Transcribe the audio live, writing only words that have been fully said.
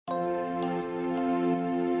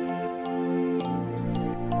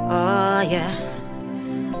Oh yeah.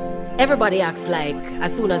 Everybody acts like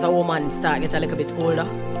as soon as a woman start get a little bit older,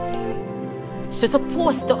 she's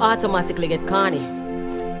supposed to automatically get corny.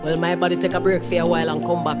 Well, my body take a break for a while and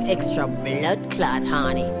come back extra blood clot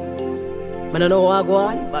honey. I don't know what I go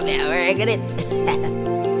on, but me I work it.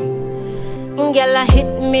 Girl, I hit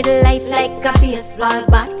midlife like a baseball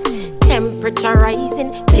bat. Temperature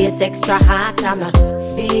rising, place extra hot, and I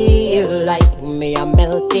feel like me a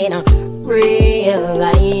melting real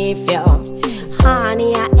life, yo.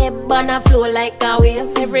 Honey, I ebb and I flow like a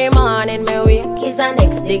wave. Every morning me wake is a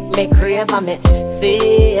next dick me crave, and me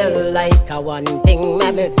feel like a one thing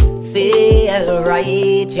make me feel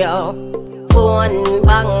right, yo. Phone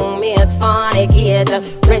bang, mate fornicate,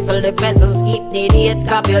 wrestle the vessels, keep the date,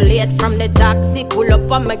 copulate from the taxi, pull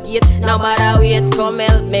up on my gate. Nobody wait, come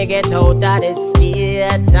help me get out of the state.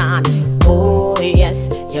 And oh yes,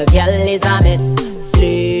 your girl is a mess.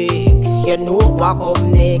 Flicks, you know what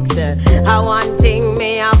come next. I one thing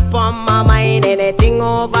me have on my mind, anything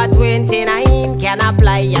over 29 can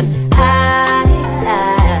apply. And I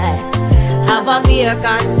have a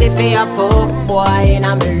vacancy for a fuck boy in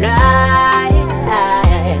my life.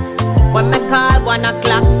 When me call 1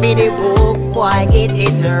 o'clock for the book, boy get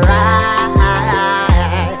it right.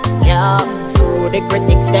 Yeah, screw the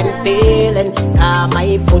critics them feeling.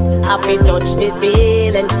 My foot have to touch the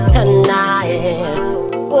ceiling tonight.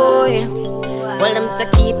 Boy, well them say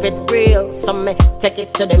keep it real, so me take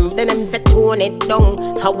it to them. Then them say tone it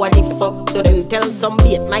down. How I live up to them? Tell some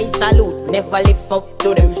beat my salute, never live up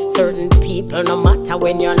to them. Certain people, no matter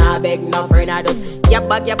when you're not beg, no friend, I just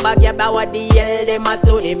yabba, what the hell they must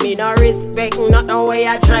do. They me no respect, not no way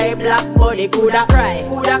I try black body. Coulda cry,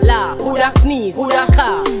 coulda laugh, coulda sneeze, coulda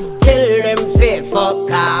cough. Tell them fit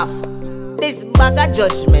fuck off. This bag of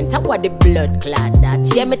judgment, how the blood clot that?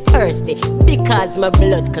 Yeah, me thirsty, because my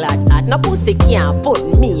blood clot hot. No pussy can't put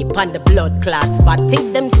me on the blood clot spot.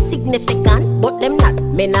 Think them significant, but them not.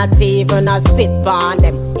 Me not even a spit on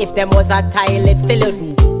them. If them was a toilet, still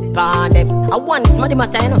wouldn't on them. I want somebody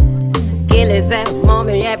matter, you know. Kelly said,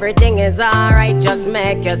 mommy, everything is alright. Just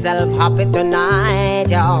make yourself happy tonight,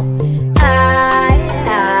 yo. I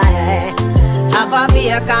have a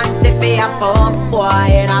vacancy for a fuck boy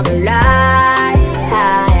in my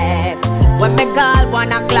life. When me call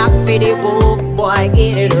 1 o'clock for the book, boy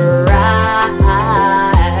get it right.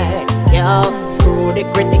 Yo, screw the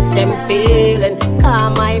critics them feeling.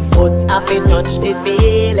 Cause my foot have to touch the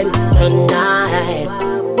ceiling tonight.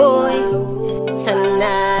 Boy,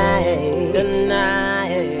 tonight,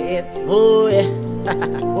 boy.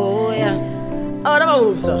 Oh yeah. Oh, the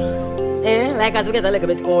move, so. Eh, like as we get a little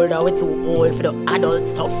bit older, we're too old for the adult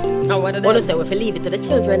stuff. And what do they say? We have leave it to the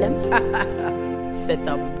children, them. Set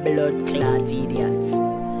up blood clot idiots.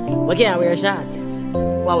 We can't wear shorts.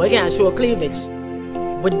 Well, we can't show cleavage.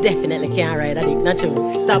 We definitely can't ride a dick, not true.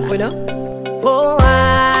 Stop, we know. Oh,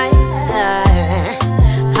 I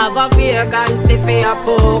have a vacancy for a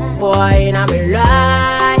fuck boy in my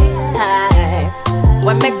life.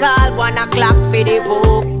 When me call 1 o'clock for the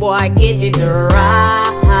book, boy get it right.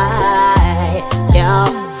 Yeah,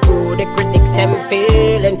 screw the critics them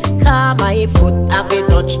feeling. Cause my foot have to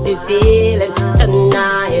touch the ceiling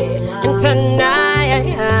tonight. And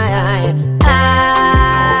tonight I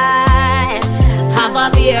have a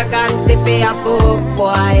vacancy for a fuck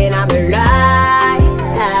boy in my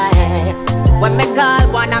life. When me call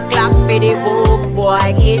 1 o'clock for the book,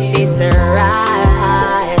 boy get it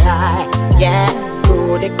right. Yeah,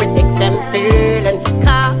 screw the critics them feeling.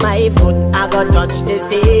 Cause my foot I go touch the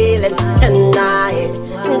ceiling tonight,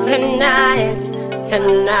 tonight,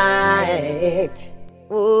 tonight.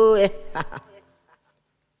 Ooh, yeah.